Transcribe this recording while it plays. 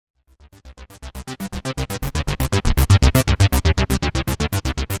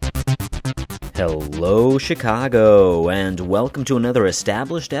Hello, Chicago, and welcome to another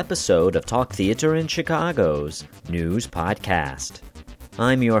established episode of Talk Theater in Chicago's news podcast.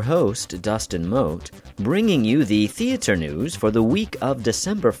 I'm your host, Dustin Mote, bringing you the theater news for the week of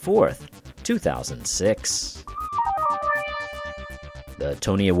December 4th, 2006. The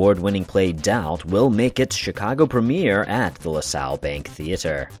Tony Award-winning play Doubt will make its Chicago premiere at the LaSalle Bank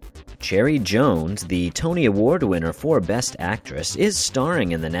Theater. Cherry Jones, the Tony Award winner for Best Actress, is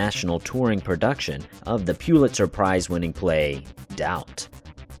starring in the national touring production of the Pulitzer Prize-winning play Doubt.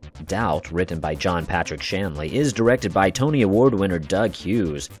 Doubt, written by John Patrick Shanley, is directed by Tony Award winner Doug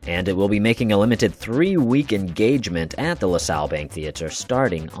Hughes, and it will be making a limited 3-week engagement at the LaSalle Bank Theater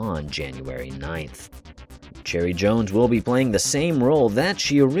starting on January 9th. Cherry Jones will be playing the same role that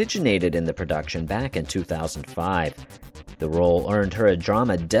she originated in the production back in 2005. The role earned her a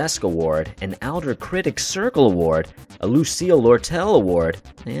Drama Desk Award, an Outer Critics Circle Award, a Lucille Lortel Award,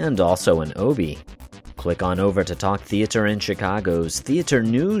 and also an Obie. Click on over to Talk Theater in Chicago's Theater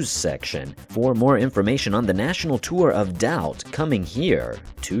News section for more information on the national tour of Doubt coming here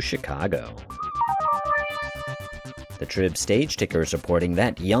to Chicago. The Trib Stage Ticker is reporting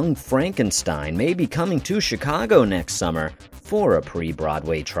that Young Frankenstein may be coming to Chicago next summer for a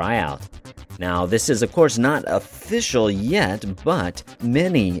pre-Broadway tryout. Now, this is of course not official yet, but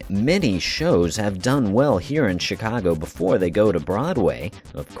many shows have done well here in Chicago before they go to Broadway,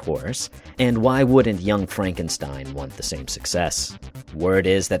 of course, and why wouldn't Young Frankenstein want the same success? Word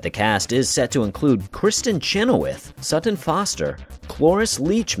is that the cast is set to include Kristen Chenoweth, Sutton Foster, Cloris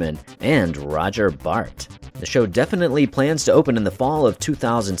Leachman, and Roger Bart. The show definitely plans to open in the fall of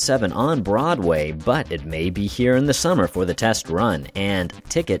 2007 on Broadway, but it may be here in the summer for the test run, and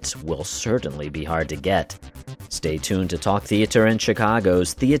tickets will certainly be hard to get. Stay tuned to Talk Theater in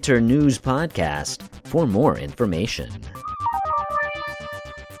Chicago's Theater News podcast for more information.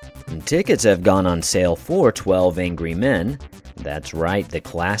 Tickets have gone on sale for 12 Angry Men. That's right, the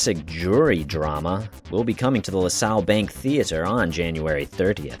classic jury drama will be coming to the LaSalle Bank Theater on January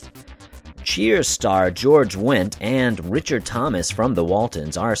 30th. Cheers star George Wendt and Richard Thomas from the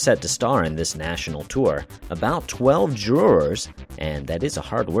Waltons are set to star in this national tour. About 12 jurors, and that is a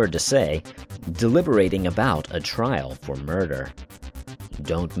hard word to say, deliberating about a trial for murder.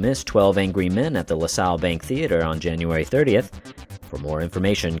 Don't miss 12 Angry Men at the LaSalle Bank Theater on January 30th. For more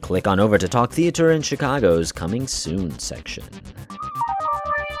information, click on over to Talk Theater in Chicago's Coming Soon section.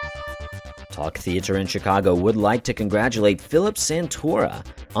 Talk Theater in Chicago would like to congratulate Philip Santora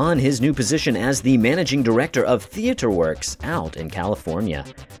on his new position as the Managing Director of TheaterWorks out in California.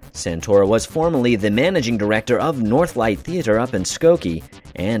 Santora was formerly the Managing Director of Northlight Theater up in Skokie,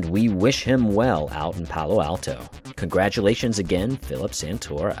 and we wish him well out in Palo Alto. Congratulations again, Philip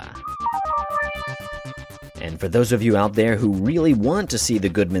Santora. And for those of you out there who really want to see the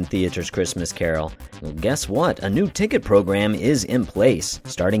Goodman Theater's Christmas Carol, well, guess what? A new ticket program is in place.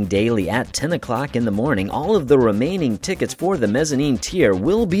 Starting daily at 10 o'clock in the morning, all of the remaining tickets for the mezzanine tier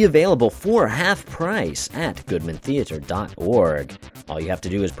will be available for half price at goodmantheater.org. All you have to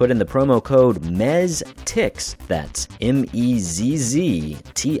do is put in the promo code MEZZTIX, that's MEZZTIX,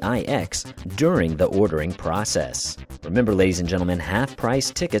 during the ordering process. Remember, ladies and gentlemen,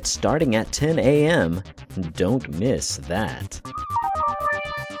 half-price tickets starting at 10 a.m. Don't miss that.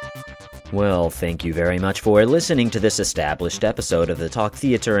 Well, thank you very much for listening to this established episode of the Talk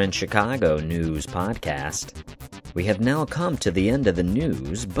Theater in Chicago news podcast. We have now come to the end of the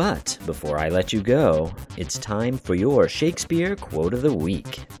news, but before I let you go, it's time for your Shakespeare Quote of the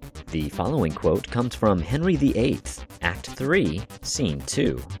Week. The following quote comes from Henry VIII, Act 3, Scene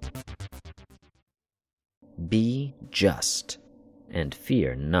 2. Be just, and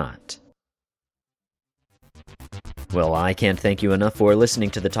fear not. Well, I can't thank you enough for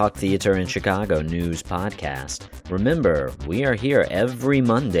listening to the Talk Theater in Chicago news podcast. Remember, we are here every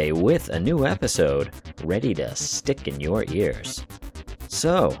Monday with a new episode, ready to stick in your ears.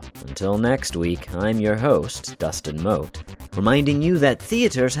 So, until next week, I'm your host, Dustin Mote, reminding you that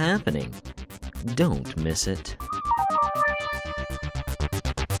theater's happening. Don't miss it.